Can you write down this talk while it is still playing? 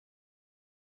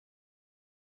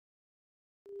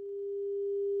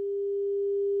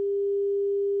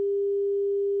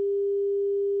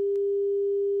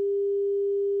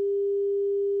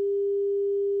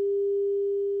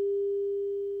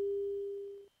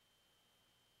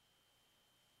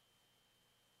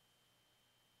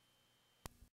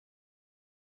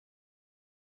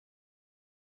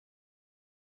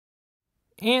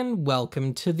and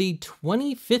welcome to the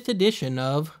 25th edition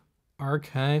of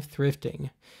Archive Thrifting.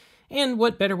 And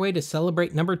what better way to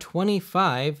celebrate number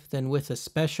 25 than with a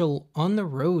special On the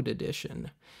Road edition?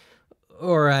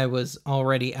 Or I was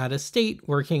already out of state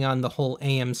working on the whole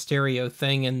AM stereo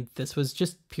thing, and this was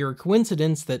just pure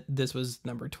coincidence that this was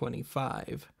number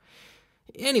 25.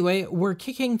 Anyway, we're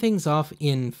kicking things off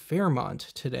in Fairmont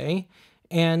today,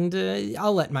 and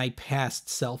I'll let my past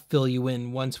self fill you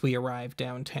in once we arrive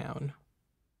downtown.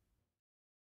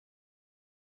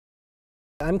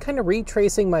 I'm kind of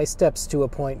retracing my steps to a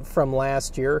point from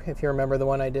last year, if you remember the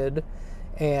one I did.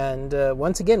 And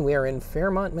once again, we are in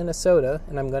Fairmont, Minnesota,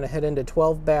 and I'm going to head into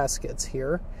 12 Baskets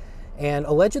here. And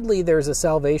allegedly there's a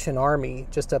Salvation Army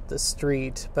just up the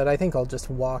street, but I think I'll just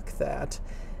walk that.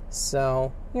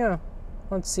 So, yeah,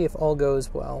 let's see if all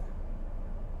goes well.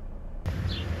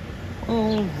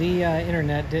 Well, the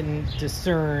internet didn't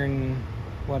discern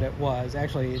what it was.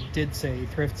 Actually, it did say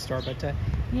thrift store, but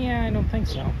yeah, I don't think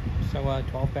so. So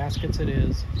 12 Baskets it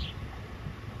is.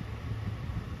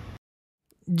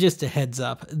 Just a heads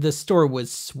up, the store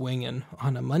was swinging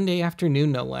on a Monday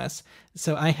afternoon, no less,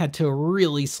 so I had to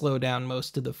really slow down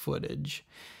most of the footage.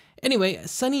 Anyway,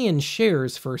 Sonny and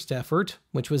Cher's first effort,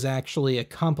 which was actually a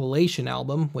compilation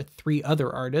album with 3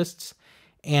 other artists,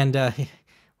 and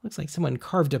looks like someone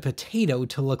carved a potato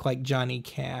to look like Johnny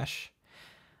Cash.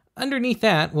 Underneath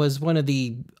that was one of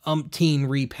the umpteen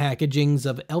repackagings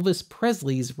of Elvis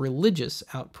Presley's religious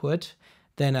output.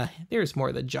 Then there's more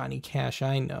of the Johnny Cash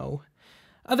I know.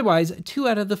 Otherwise, 2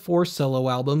 out of the 4 solo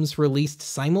albums released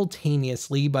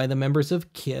simultaneously by the members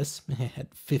of Kiss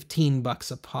at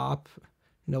 $15 a pop.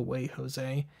 No way,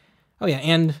 Jose. Oh yeah,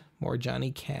 and more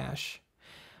Johnny Cash.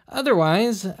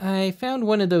 Otherwise, I found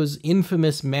one of those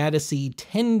infamous Madison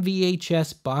 10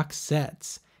 VHS box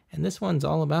sets, and this one's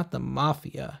all about the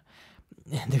Mafia.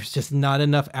 There's just not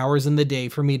enough hours in the day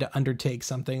for me to undertake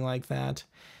something like that.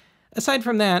 Aside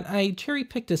from that, I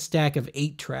cherry-picked a stack of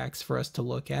 8 tracks for us to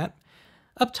look at.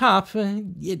 Up top,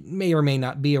 it may or may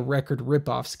not be a record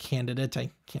rip-offs candidate,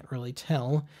 I can't really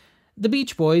tell. The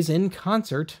Beach Boys in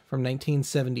Concert from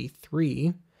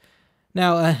 1973.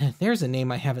 Now, there's a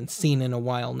name I haven't seen in a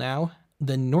while now.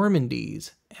 The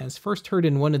Normandys, as first heard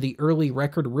in one of the early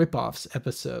record rip-offs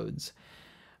episodes.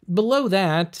 Below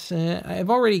that, I've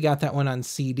already got that one on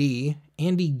CD,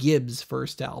 Andy Gibbs'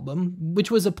 first album, which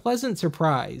was a pleasant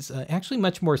surprise, actually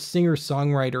much more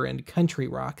singer-songwriter and country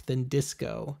rock than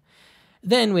disco.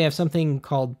 Then we have something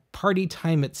called Party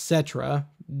Time Etc.,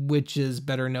 which is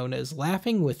better known as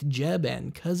Laughing with Jeb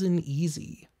and Cousin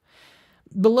Easy.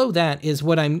 Below that is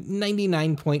what I'm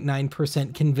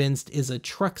 99.9% convinced is a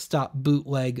truck stop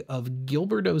bootleg of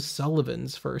Gilbert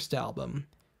O'Sullivan's first album.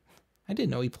 I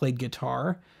didn't know he played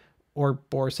guitar, or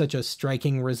bore such a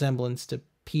striking resemblance to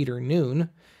Peter Noon.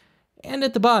 And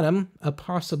at the bottom, a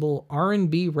possible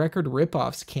R&B record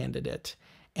rip-offs candidate.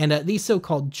 And these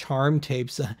so-called charm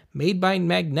tapes, made by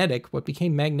Magnetic, what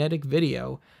became Magnetic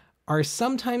Video, are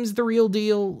sometimes the real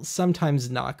deal, sometimes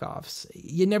knockoffs.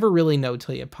 You never really know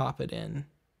till you pop it in.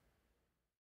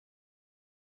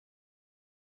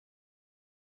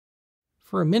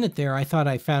 For a minute there, I thought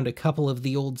I found a couple of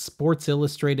the old Sports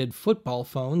Illustrated football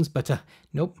phones, but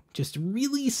nope, just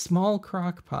really small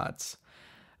crock pots.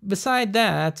 Beside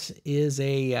that is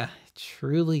a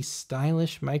truly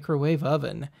stylish microwave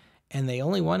oven, and they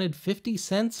only wanted 50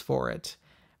 cents for it.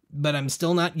 But I'm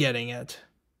still not getting it.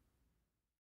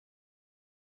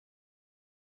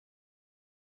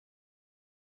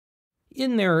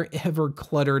 In their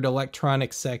ever-cluttered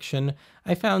electronics section,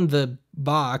 I found the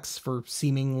box for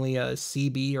seemingly a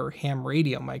CB or ham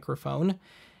radio microphone,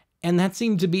 and that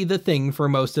seemed to be the thing for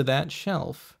most of that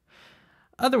shelf.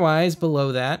 Otherwise,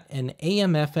 below that, an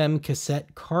AM/FM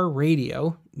cassette car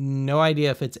radio. No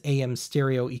idea if it's AM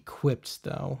stereo equipped,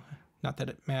 though. Not that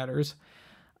it matters.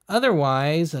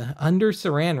 Otherwise, under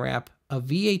saran wrap, a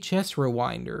VHS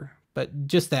rewinder, but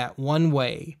just that one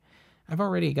way. I've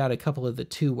already got a couple of the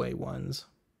 2-way ones.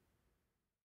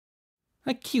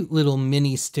 A cute little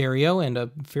mini stereo and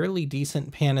a fairly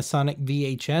decent Panasonic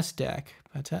VHS deck,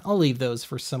 but I'll leave those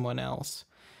for someone else.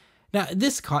 Now,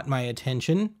 this caught my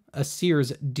attention, a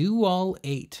Sears Dual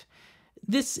 8.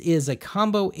 This is a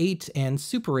combo 8 and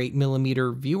Super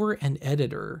 8mm viewer and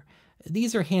editor.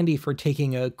 These are handy for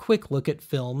taking a quick look at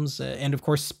films, and of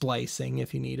course splicing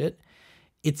if you need it.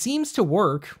 It seems to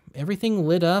work. Everything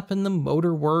lit up and the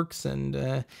motor works, and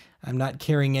I'm not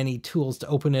carrying any tools to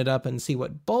open it up and see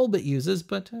what bulb it uses,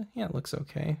 but yeah, it looks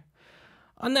okay.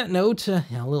 On that note, a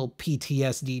little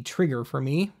PTSD trigger for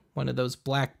me. One of those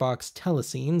black box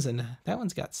telescenes, and that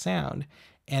one's got sound.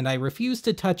 And I refuse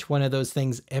to touch one of those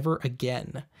things ever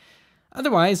again.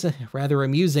 Otherwise, rather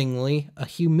amusingly, a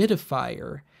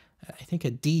humidifier. I think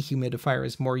a dehumidifier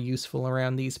is more useful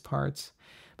around these parts.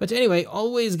 But anyway,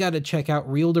 always got to check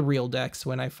out reel-to-reel decks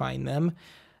when I find them.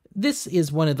 This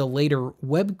is one of the later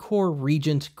Webcore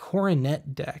Regent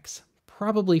Coronet decks,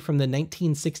 probably from the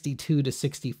 1962 to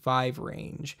 65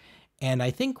 range, and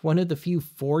I think one of the few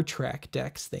 4-track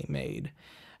decks they made.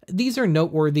 These are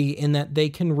noteworthy in that they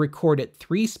can record at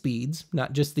 3 speeds,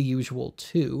 not just the usual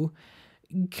 2.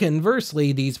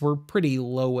 Conversely, these were pretty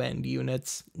low-end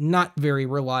units, not very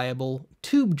reliable,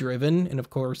 tube-driven, and of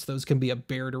course those can be a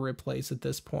bear to replace at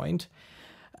this point.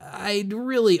 I'd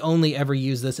really only ever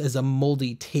use this as a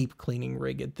moldy tape cleaning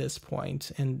rig at this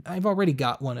point, and I've already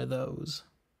got one of those.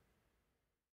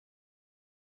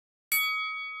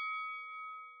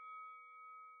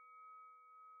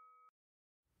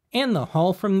 And the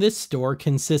haul from this store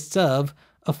consists of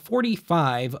a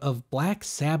 45 of Black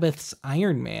Sabbath's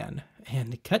Iron Man,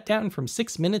 and cut down from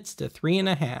 6 minutes to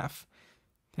 3.5.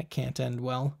 That can't end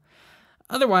well.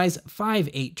 Otherwise, 5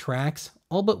 8-tracks,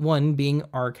 all but one being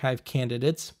archive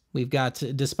candidates. We've got,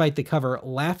 despite the cover,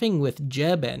 Laughing with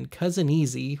Jeb and Cousin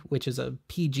Easy, which is a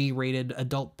PG-rated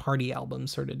adult party album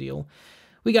sort of deal.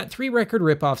 We got 3 record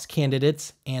ripoffs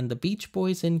candidates, and the Beach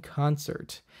Boys in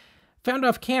concert. Found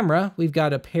off camera, we've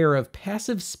got a pair of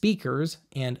passive speakers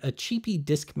and a cheapy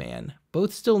Discman,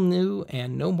 both still new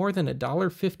and no more than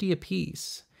 $1.50 a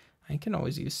piece. I can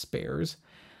always use spares.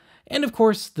 And of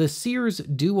course, the Sears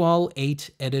Do-All 8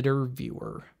 editor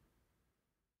viewer.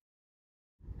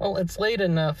 Well, it's late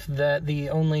enough that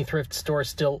the only thrift store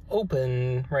still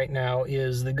open right now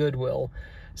is the Goodwill,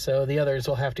 so the others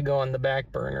will have to go on the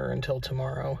back burner until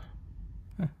tomorrow.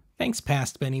 Thanks,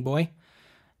 past Benny boy.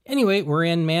 Anyway, we're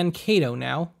in Mankato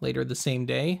now, later the same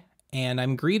day, and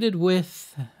I'm greeted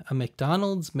with a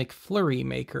McDonald's McFlurry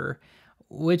maker,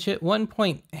 which at one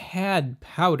point had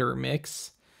powder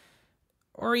mix.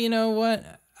 Or you know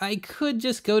what? I could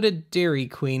just go to Dairy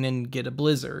Queen and get a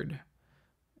Blizzard.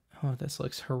 Oh, this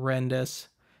looks horrendous.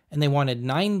 And they wanted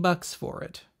 $9 for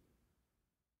it.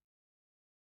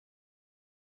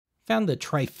 Found the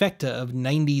trifecta of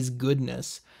 90s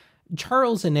goodness.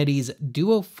 Charles and Eddie's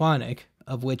Duophonic,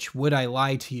 of which Would I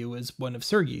Lie to You is one of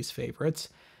Sergei's favorites.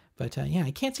 But yeah,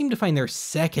 I can't seem to find their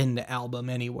second album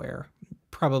anywhere.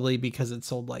 Probably because it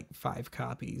sold like 5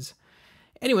 copies.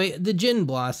 Anyway, the Gin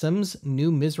Blossoms,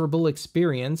 New Miserable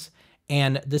Experience,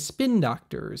 and the Spin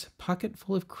Doctors, Pocket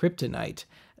Full of Kryptonite,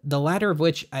 the latter of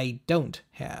which I don't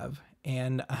have.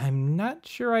 And I'm not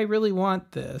sure I really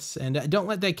want this, and don't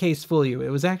let that case fool you, it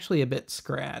was actually a bit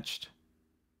scratched.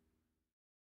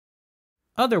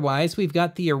 Otherwise, we've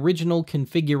got the original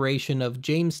configuration of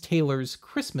James Taylor's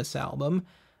Christmas album.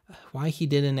 Why he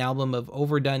did an album of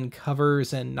overdone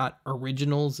covers and not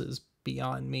originals is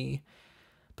beyond me.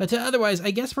 But otherwise,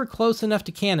 I guess we're close enough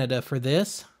to Canada for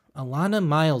this. Alana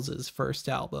Miles's first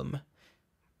album.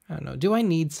 I don't know, do I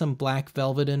need some Black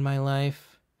Velvet in my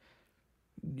life?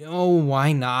 Oh,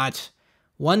 why not?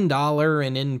 $1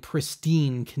 and in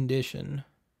pristine condition.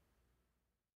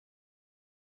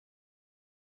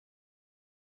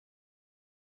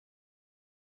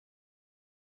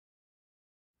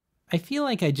 I feel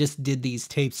like I just did these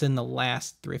tapes in the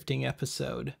last thrifting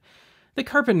episode. The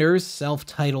Carpenters'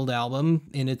 self-titled album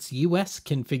in its US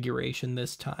configuration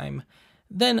this time.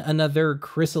 Then another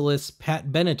Chrysalis Pat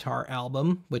Benatar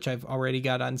album, which I've already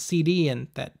got on CD, and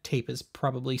that tape is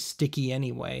probably sticky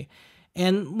anyway.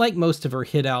 And like most of her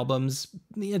hit albums,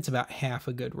 it's about half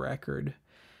a good record.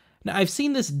 Now, I've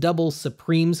seen this double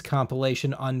Supremes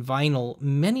compilation on vinyl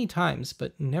many times,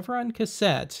 but never on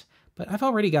cassette, but I've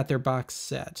already got their box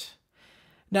set.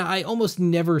 Now, I almost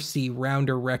never see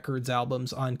Rounder Records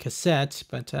albums on cassette,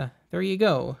 but there you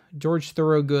go. George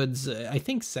Thorogood's, I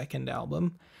think, second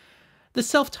album. The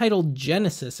self-titled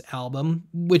Genesis album,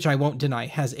 which I won't deny,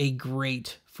 has a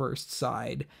great first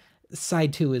side.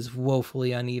 Side 2 is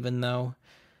woefully uneven, though.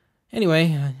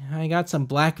 Anyway, I got some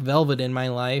Black Velvet in my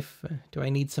life. Do I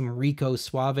need some Rico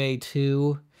Suave,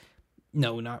 too?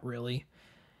 No, not really.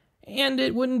 And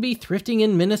it wouldn't be thrifting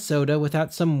in Minnesota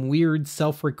without some weird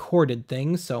self-recorded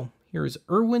things, so here's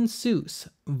Erwin Seuss,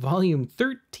 Volume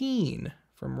 13,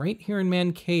 from right here in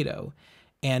Mankato.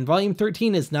 And Volume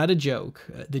 13 is not a joke.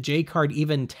 The J-Card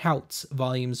even touts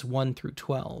Volumes 1 through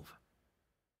 12.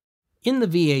 In the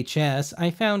VHS, I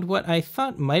found what I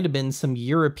thought might have been some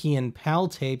European PAL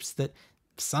tapes that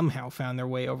somehow found their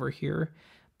way over here,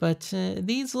 but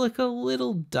these look a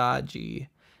little dodgy.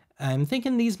 I'm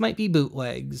thinking these might be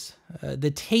bootlegs. The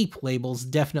tape labels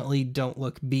definitely don't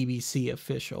look BBC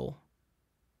official.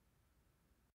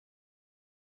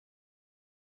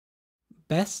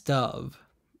 Best of.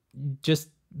 Just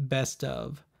best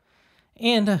of.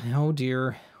 And, oh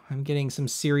dear, I'm getting some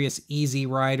serious Easy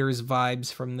Riders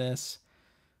vibes from this.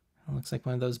 It looks like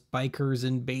one of those bikers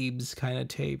and babes kind of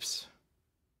tapes.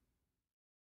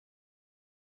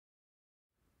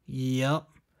 Yep.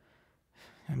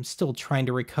 I'm still trying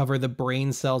to recover the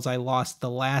brain cells I lost the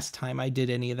last time I did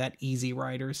any of that Easy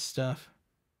Riders stuff.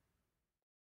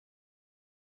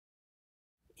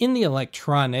 In the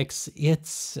electronics,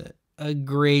 it's a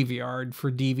graveyard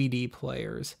for DVD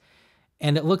players.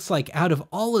 And it looks like out of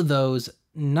all of those,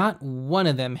 not one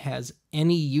of them has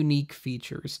any unique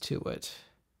features to it.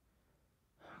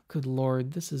 Good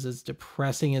lord, this is as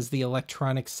depressing as the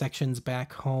electronics sections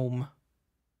back home.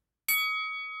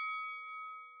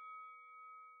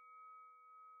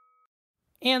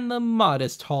 And the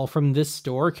modest haul from this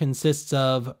store consists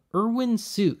of Erwin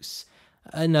Seuss,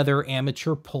 another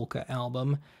amateur polka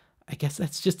album. I guess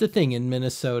that's just a thing in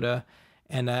Minnesota.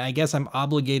 And I guess I'm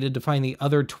obligated to find the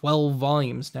other 12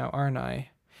 volumes now, aren't I?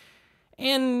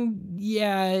 And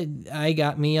yeah, I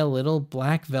got me a little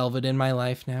black velvet in my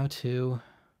life now, too.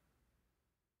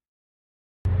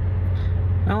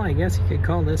 Well, I guess you could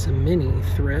call this a mini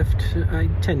thrift. I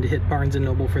tend to hit Barnes &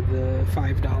 Noble for the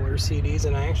 $5 CDs,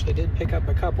 and I actually did pick up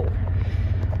a couple.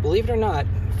 Believe it or not,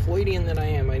 Floydian that I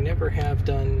am, I never have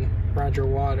done Roger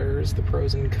Waters' The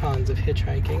Pros and Cons of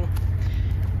Hitchhiking.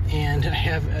 And I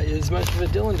have as much of a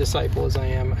Dylan disciple as I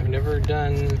am. I've never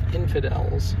done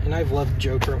Infidels, and I've loved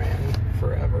Joker Man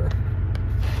forever.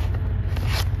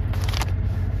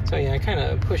 So yeah, kind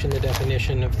of pushing the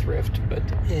definition of thrift, but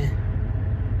eh.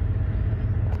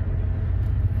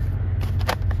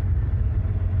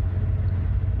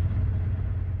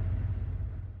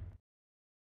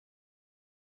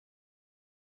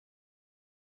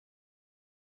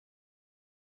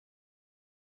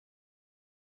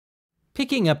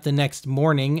 Picking up the next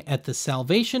morning at the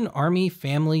Salvation Army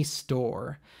Family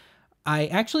Store. I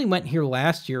actually went here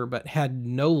last year, but had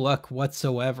no luck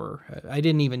whatsoever. I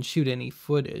didn't even shoot any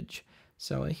footage.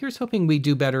 So here's hoping we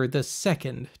do better the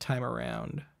second time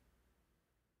around.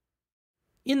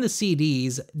 In the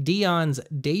CDs, Dion's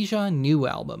Deja New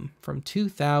album from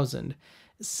 2000,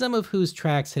 some of whose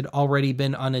tracks had already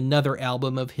been on another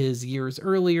album of his years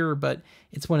earlier, but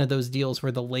it's one of those deals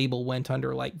where the label went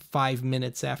under like 5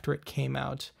 minutes after it came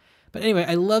out. But anyway,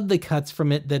 I love the cuts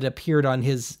from it that appeared on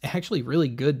his actually really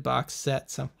good box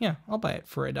set, so yeah, I'll buy it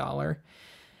for $1.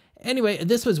 Anyway,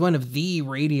 this was one of the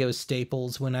radio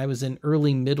staples when I was in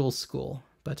early middle school,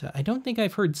 but I don't think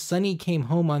I've heard Sonny Came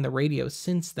Home on the radio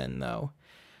since then, though.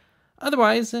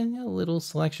 Otherwise, a little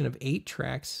selection of 8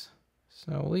 tracks.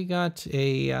 So we got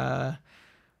a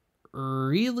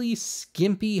really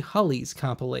skimpy Hullies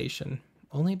compilation,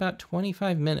 only about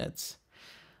 25 minutes.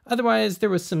 Otherwise,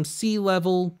 there was some Sea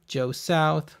Level, Joe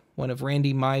South, one of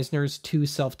Randy Meisner's 2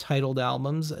 self-titled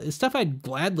albums, stuff I'd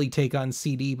gladly take on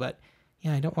CD, but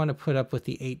yeah, I don't want to put up with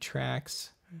the 8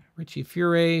 tracks. Richie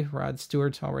Furay, Rod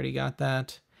Stewart, already got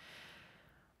that.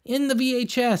 In the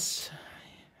VHS,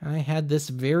 I had this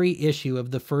very issue of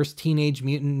the first Teenage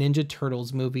Mutant Ninja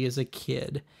Turtles movie as a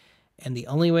kid, and the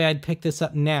only way I'd pick this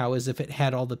up now is if it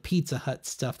had all the Pizza Hut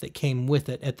stuff that came with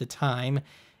it at the time,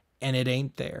 and it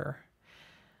ain't there.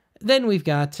 Then we've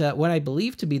got what I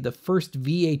believe to be the first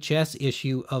VHS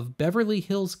issue of Beverly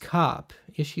Hills Cop,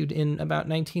 issued in about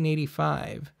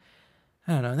 1985.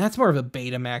 I don't know, that's more of a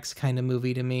Betamax kind of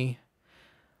movie to me.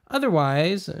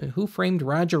 Otherwise, Who Framed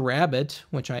Roger Rabbit,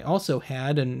 which I also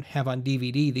had and have on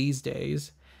DVD these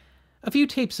days. A few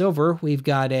tapes over, we've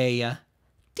got a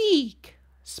Deke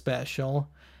special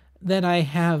that I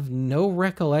have no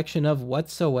recollection of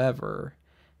whatsoever.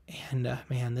 And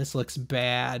man, this looks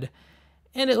bad.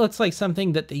 And it looks like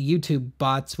something that the YouTube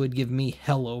bots would give me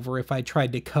hell over if I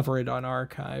tried to cover it on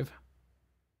archive.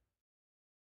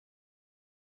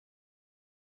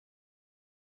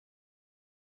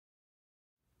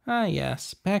 Ah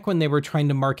yes, back when they were trying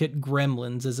to market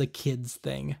Gremlins as a kids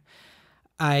thing.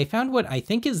 I found what I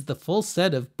think is the full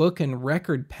set of book and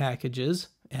record packages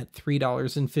at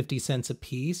 $3.50 a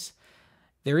piece.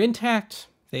 They're intact,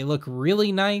 they look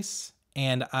really nice,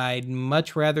 and I'd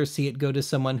much rather see it go to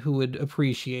someone who would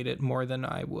appreciate it more than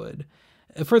I would.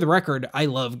 For the record, I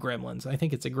love Gremlins. I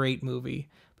think it's a great movie.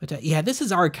 But yeah, this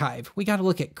is archive. We gotta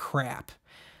look at crap.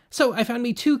 So I found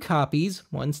me 2 copies,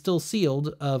 one still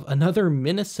sealed, of another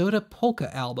Minnesota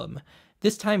polka album,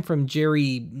 this time from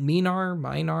Jerry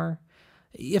Minar.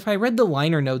 If I read the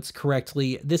liner notes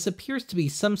correctly, this appears to be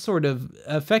some sort of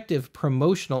effective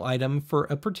promotional item for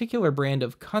a particular brand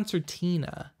of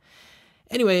concertina.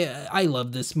 Anyway, I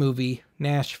love this movie,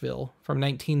 Nashville, from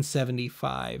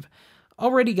 1975.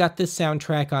 Already got this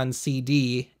soundtrack on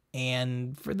CD,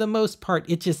 and for the most part,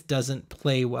 it just doesn't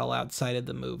play well outside of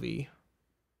the movie.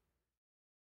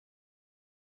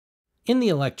 In the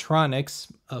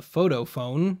electronics, a photo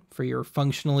phone for your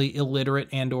functionally illiterate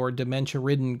and or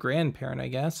dementia-ridden grandparent, I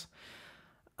guess.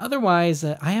 Otherwise,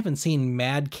 I haven't seen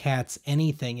Mad Catz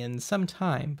anything in some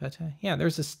time, but yeah,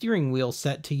 there's a steering wheel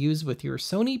set to use with your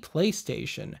Sony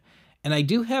PlayStation. And I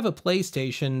do have a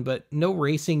PlayStation, but no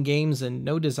racing games and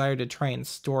no desire to try and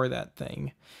store that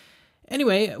thing.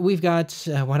 Anyway, we've got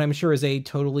what I'm sure is a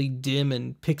totally dim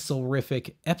and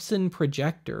pixel-rific Epson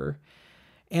projector.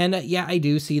 And yeah, I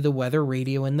do see the weather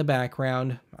radio in the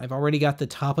background. I've already got the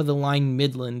top-of-the-line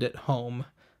Midland at home.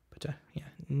 But yeah,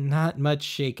 not much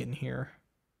shaking here.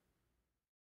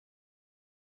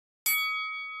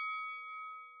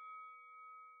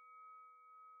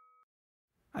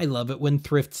 I love it when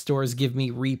thrift stores give me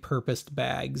repurposed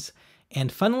bags.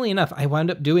 And funnily enough, I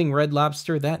wound up doing Red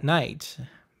Lobster that night.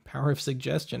 Power of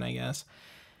suggestion, I guess.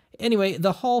 Anyway,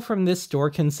 the haul from this store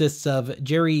consists of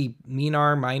Jerry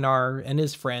Minar and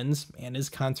his friends, and his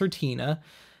concertina,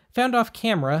 found off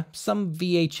camera some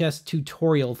VHS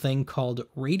tutorial thing called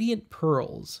Radiant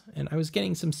Pearls, and I was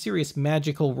getting some serious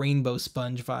magical rainbow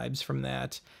sponge vibes from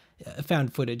that.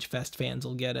 Found footage fest fans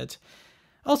will get it.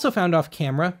 Also found off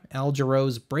camera, Al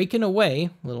Jarreau's Breakin' Away,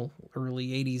 little early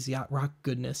 80s yacht rock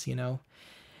goodness, you know.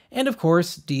 And of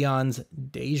course, Dion's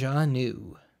Deja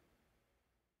New.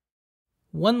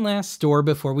 One last store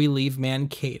before we leave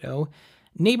Mankato,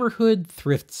 neighborhood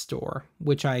thrift store,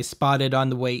 which I spotted on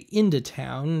the way into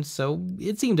town, so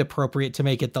it seemed appropriate to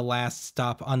make it the last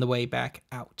stop on the way back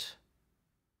out.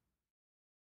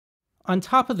 On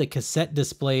top of the cassette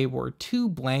display were 2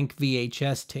 blank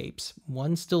VHS tapes,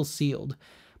 one still sealed,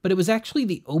 but it was actually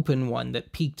the open one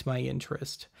that piqued my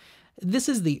interest. This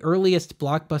is the earliest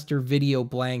Blockbuster video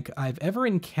blank I've ever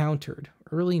encountered,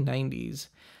 early 90s.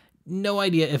 No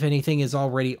idea if anything is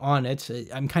already on it.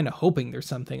 I'm kind of hoping there's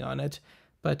something on it.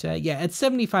 But yeah, at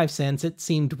 75 cents, it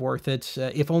seemed worth it,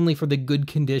 if only for the good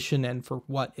condition and for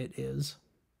what it is.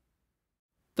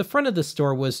 The front of the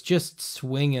store was just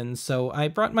swinging, so I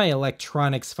brought my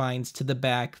electronics finds to the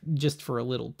back just for a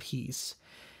little piece.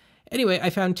 Anyway,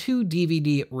 I found 2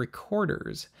 DVD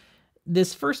recorders.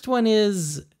 This first one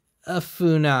is a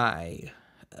Funai,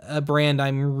 a brand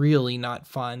I'm really not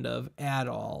fond of at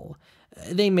all.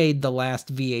 They made the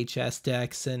last VHS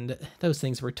decks, and those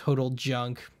things were total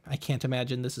junk. I can't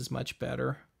imagine this is much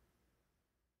better.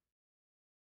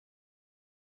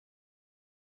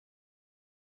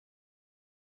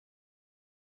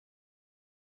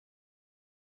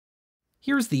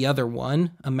 Here's the other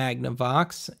one, a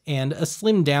Magnavox, and a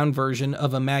slimmed-down version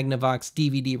of a Magnavox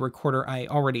DVD recorder I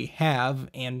already have,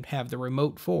 and have the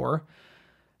remote for.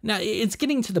 Now, it's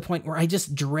getting to the point where I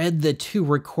just dread the 2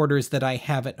 recorders that I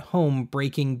have at home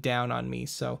breaking down on me,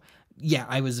 so yeah,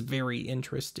 I was very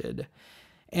interested.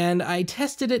 And I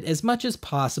tested it as much as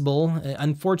possible.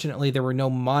 Unfortunately, there were no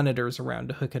monitors around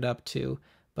to hook it up to,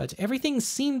 but everything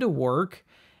seemed to work.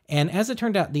 And as it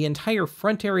turned out, the entire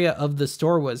front area of the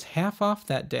store was half off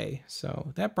that day,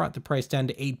 so that brought the price down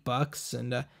to $8,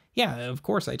 and yeah, of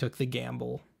course I took the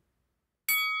gamble.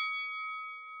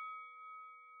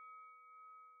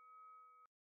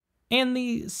 And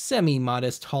the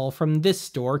semi-modest haul from this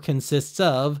store consists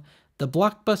of the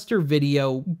Blockbuster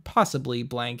Video possibly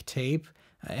blank tape.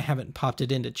 I haven't popped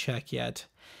it in to check yet.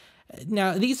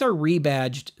 Now, these are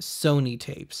rebadged Sony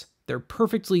tapes. They're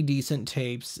perfectly decent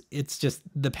tapes, it's just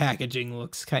the packaging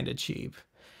looks kinda cheap.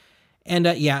 And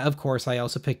yeah, of course, I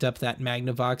also picked up that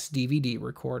Magnavox DVD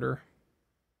recorder.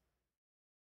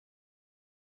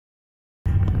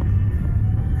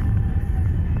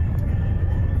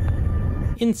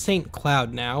 In St.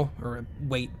 Cloud now, or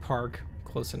Waite Park,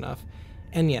 close enough.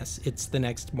 And yes, it's the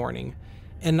next morning.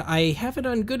 And I have it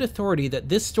on good authority that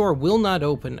this store will not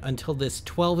open until this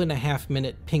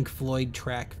 12.5-minute Pink Floyd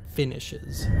track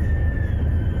finishes.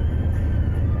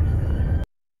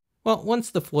 Well, once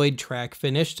the Floyd track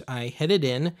finished, I headed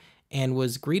in and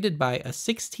was greeted by a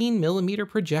 16mm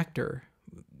projector.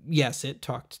 Yes, it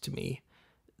talked to me.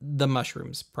 The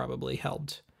mushrooms probably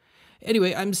helped.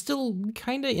 Anyway, I'm still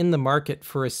kinda in the market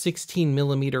for a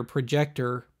 16mm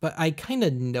projector, but I kinda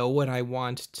know what I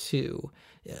want too.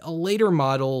 A later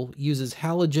model uses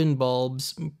halogen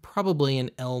bulbs, probably an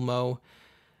Elmo.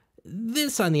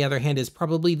 This, on the other hand, is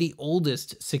probably the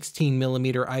oldest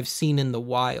 16mm I've seen in the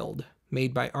wild,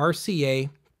 made by RCA,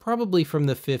 probably from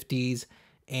the 50s,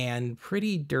 and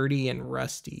pretty dirty and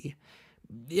rusty.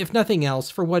 If nothing else,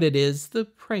 for what it is, the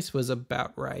price was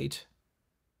about right.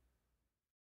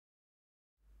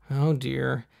 Oh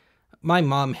dear. My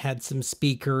mom had some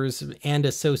speakers and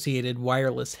associated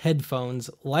wireless headphones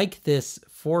like this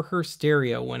for her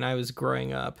stereo when I was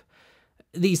growing up.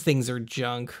 These things are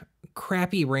junk.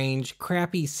 Crappy range,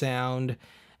 crappy sound.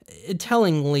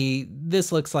 Tellingly,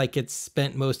 this looks like it's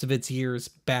spent most of its years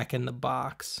back in the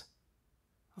box.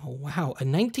 Oh wow, a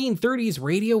 1930s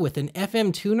radio with an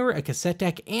FM tuner, a cassette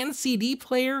deck, and CD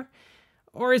player?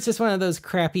 Or is this one of those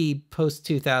crappy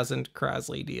post-2000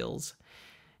 Crosley deals?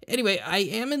 Anyway, I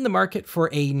am in the market for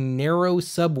a narrow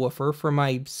subwoofer for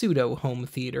my pseudo home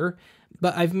theater,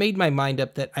 but I've made my mind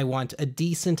up that I want a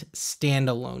decent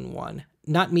standalone one,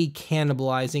 not me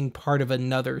cannibalizing part of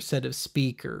another set of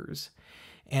speakers.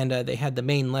 And they had the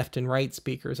main left and right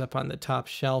speakers up on the top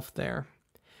shelf there.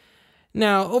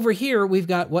 Now, over here, we've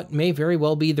got what may very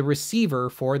well be the receiver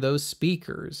for those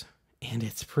speakers. And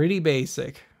it's pretty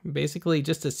basic. Basically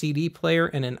just a CD player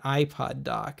and an iPod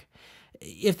dock.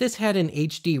 If this had an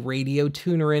HD radio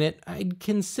tuner in it, I'd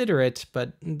consider it,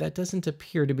 but that doesn't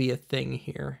appear to be a thing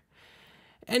here.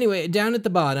 Anyway, down at the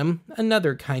bottom,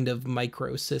 another kind of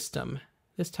micro system.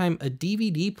 This time a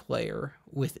DVD player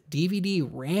with DVD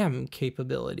RAM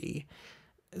capability.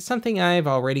 Something I've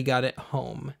already got at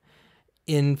home.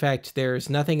 In fact, there's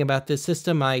nothing about this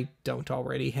system I don't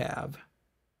already have.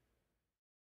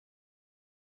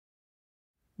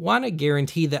 Want a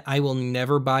guarantee that I will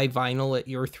never buy vinyl at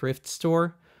your thrift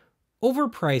store?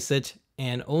 Overprice it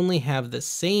and only have the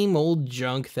same old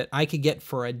junk that I could get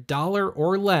for $1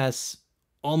 or less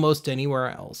almost anywhere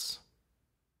else.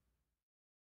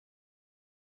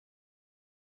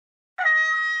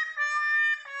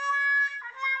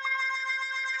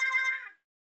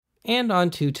 And on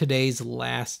to today's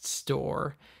last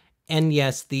store. And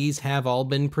yes, these have all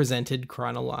been presented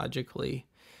chronologically.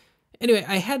 Anyway,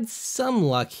 I had some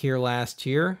luck here last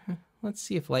year. Let's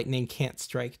see if lightning can't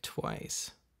strike twice.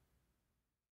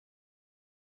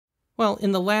 Well,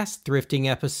 in the last thrifting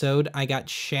episode, I got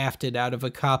shafted out of a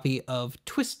copy of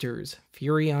Twisters,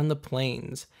 Fury on the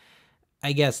Plains.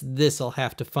 I guess this'll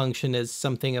have to function as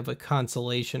something of a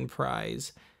consolation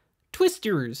prize.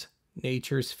 Twisters,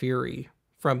 Nature's Fury,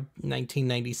 from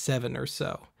 1997 or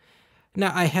so.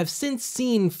 Now, I have since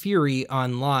seen Fury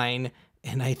online,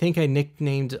 and I think I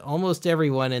nicknamed almost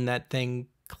everyone in that thing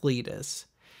Cletus.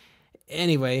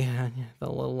 Anyway, the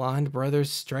Lalonde brothers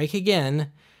strike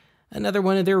again. Another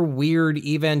one of their weird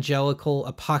evangelical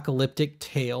apocalyptic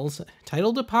tales,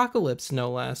 titled Apocalypse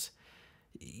no less.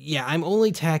 Yeah, I'm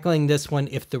only tackling this one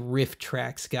if the Riff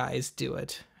Tracks guys do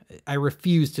it. I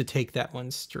refuse to take that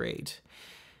one straight.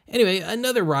 Anyway,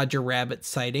 another Roger Rabbit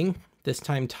sighting, this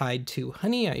time tied to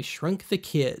Honey, I Shrunk the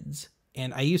Kids.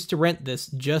 And I used to rent this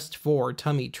just for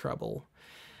tummy trouble.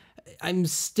 I'm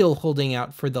still holding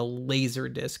out for the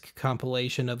Laserdisc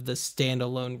compilation of the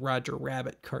standalone Roger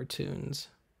Rabbit cartoons.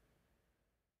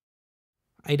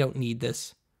 I don't need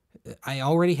this. I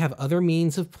already have other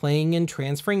means of playing and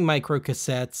transferring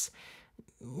microcassettes,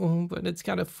 but it's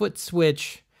got a foot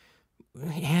switch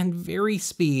and very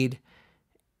speed,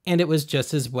 and it was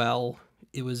just as well.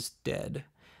 It was dead.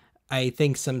 I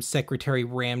think some secretary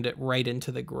rammed it right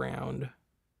into the ground.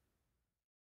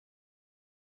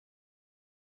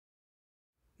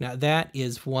 Now that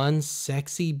is one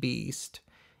sexy beast.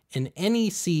 An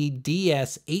NEC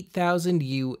DS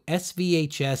 8000U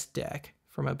SVHS deck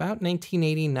from about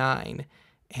 1989.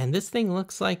 And this thing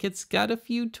looks like it's got a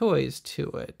few toys to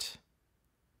it.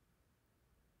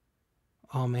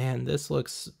 Oh man, this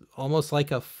looks almost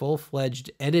like a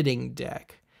full-fledged editing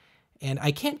deck. And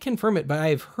I can't confirm it, but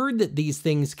I've heard that these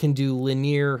things can do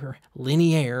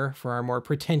linear for our more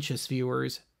pretentious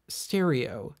viewers,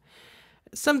 stereo.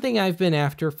 Something I've been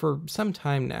after for some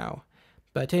time now.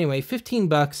 But anyway,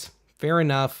 $15, fair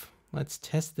enough. Let's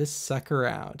test this sucker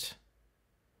out.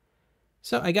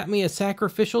 So I got me a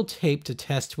sacrificial tape to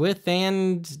test with,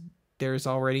 and there's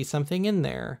already something in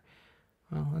there.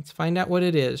 Well, let's find out what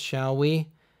it is, shall we?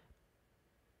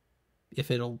 If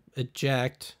it'll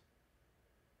eject.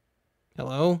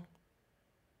 Hello?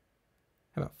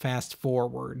 How about fast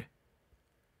forward?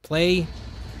 Play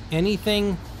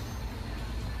anything?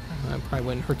 It probably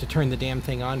wouldn't hurt to turn the damn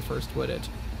thing on first, would it?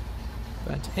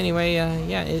 But anyway,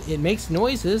 yeah, it makes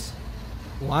noises.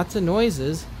 Lots of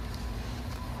noises.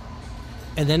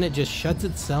 And then it just shuts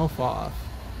itself off.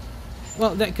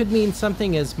 Well, that could mean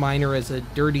something as minor as a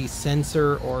dirty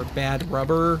sensor or bad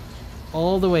rubber,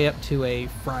 all the way up to a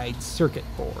fried circuit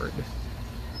board.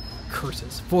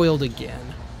 Curses, foiled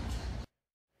again.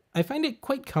 I find it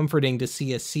quite comforting to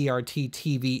see a CRT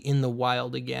TV in the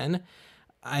wild again.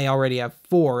 I already have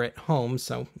 4 at home,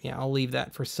 so yeah, I'll leave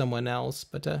that for someone else.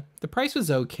 But the price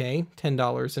was okay,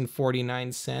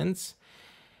 $10.49.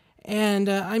 And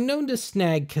I'm known to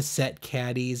snag cassette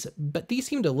caddies, but these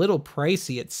seemed a little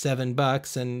pricey at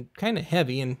 $7 and kind of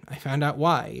heavy, and I found out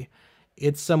why.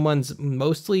 It's someone's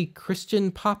mostly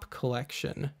Christian pop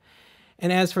collection.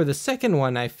 And as for the second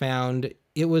one I found,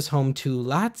 it was home to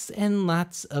lots and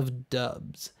lots of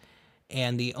dubs.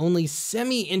 And the only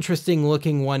semi-interesting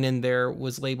looking one in there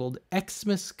was labeled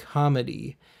Xmas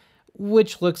Comedy,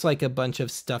 which looks like a bunch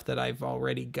of stuff that I've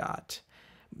already got.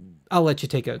 I'll let you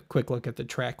take a quick look at the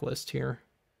track list here.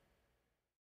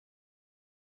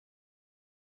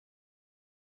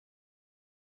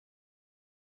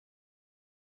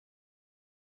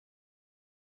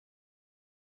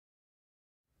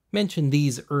 Mentioned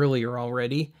these earlier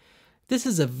already. This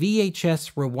is a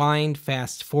VHS rewind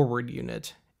fast forward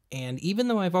unit. And even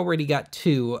though I've already got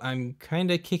two, I'm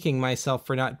kinda kicking myself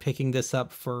for not picking this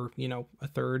up for, a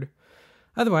third.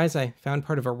 Otherwise, I found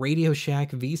part of a Radio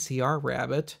Shack VCR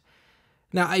rabbit.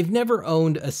 Now, I've never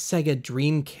owned a Sega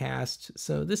Dreamcast,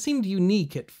 so this seemed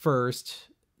unique at first.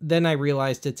 Then I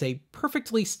realized it's a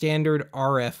perfectly standard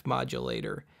RF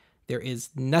modulator. There is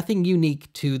nothing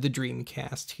unique to the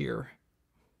Dreamcast here.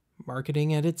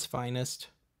 Marketing at its finest.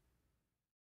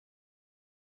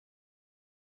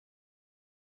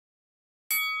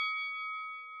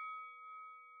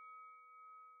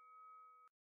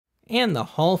 And the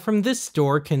haul from this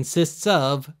store consists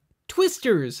of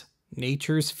Twisters,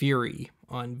 Nature's Fury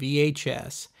on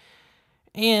VHS.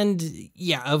 And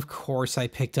yeah, of course I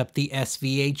picked up the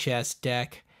SVHS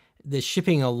deck. The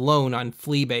shipping alone on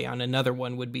Fleabay on another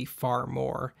one would be far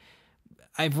more.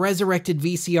 I've resurrected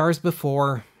VCRs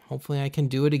before. Hopefully I can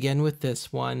do it again with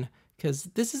this one, because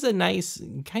this is a nice,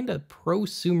 kind of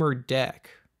prosumer deck.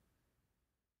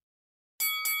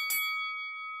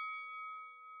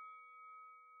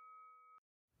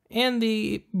 And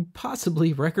the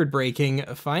possibly record-breaking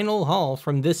final haul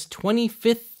from this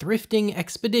 25th thrifting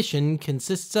expedition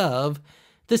consists of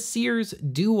the Sears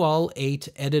Do-All 8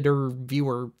 editor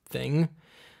viewer thing,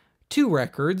 2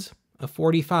 records, a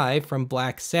 45 from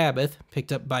Black Sabbath,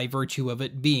 picked up by virtue of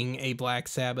it being a Black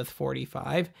Sabbath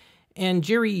 45, and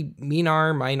Jerry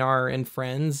Minar, and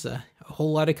Friends, a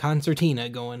whole lot of concertina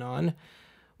going on.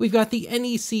 We've got the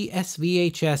NEC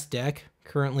SVHS deck,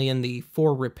 currently in the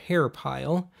for repair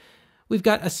pile. We've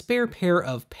got a spare pair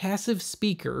of passive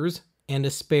speakers and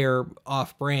a spare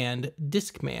off-brand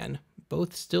Discman,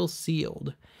 both still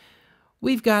sealed.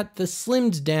 We've got the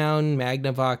slimmed down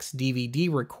Magnavox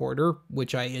DVD recorder,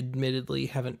 which I admittedly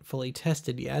haven't fully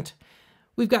tested yet.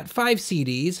 We've got 5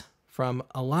 CDs from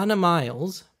Alana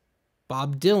Miles,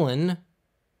 Bob Dylan,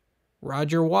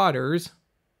 Roger Waters,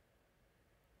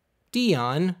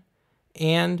 Dion,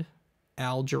 and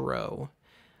Al Jarreau.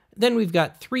 Then we've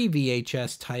got 3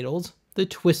 VHS titles, the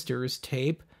Twisters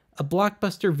tape, a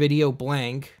Blockbuster Video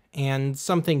blank, and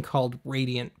something called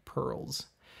Radiant Pearls.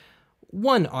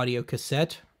 1 audio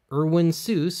cassette, Erwin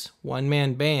Seuss, One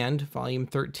Man Band, Volume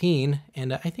 13,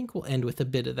 and I think we'll end with a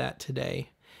bit of that today.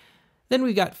 Then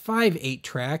we got 5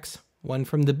 8-tracks, 1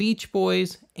 from the Beach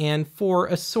Boys, and 4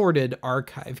 assorted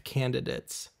archive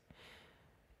candidates.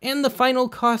 And the final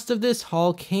cost of this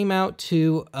haul came out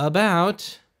to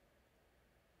about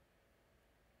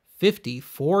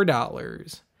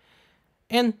 $54.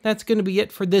 And that's going to be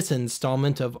it for this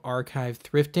installment of Archive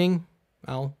Thrifting.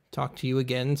 I'll talk to you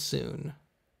again soon.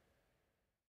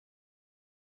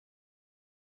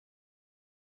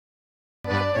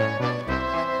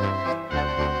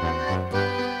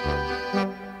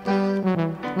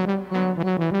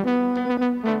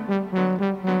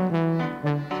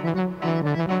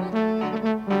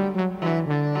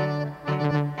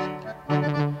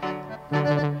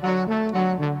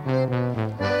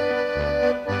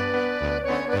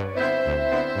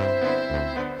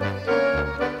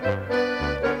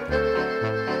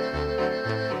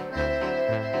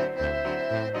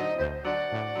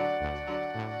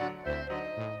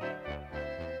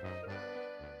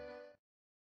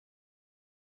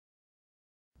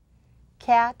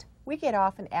 Kat, we get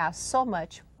often asked so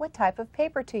much what type of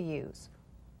paper to use.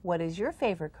 What is your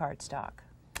favorite cardstock?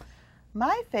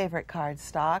 My favorite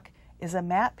cardstock is a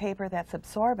matte paper that's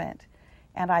absorbent,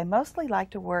 and I mostly like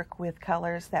to work with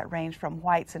colors that range from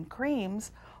whites and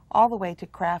creams all the way to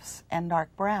crafts and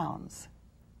dark browns.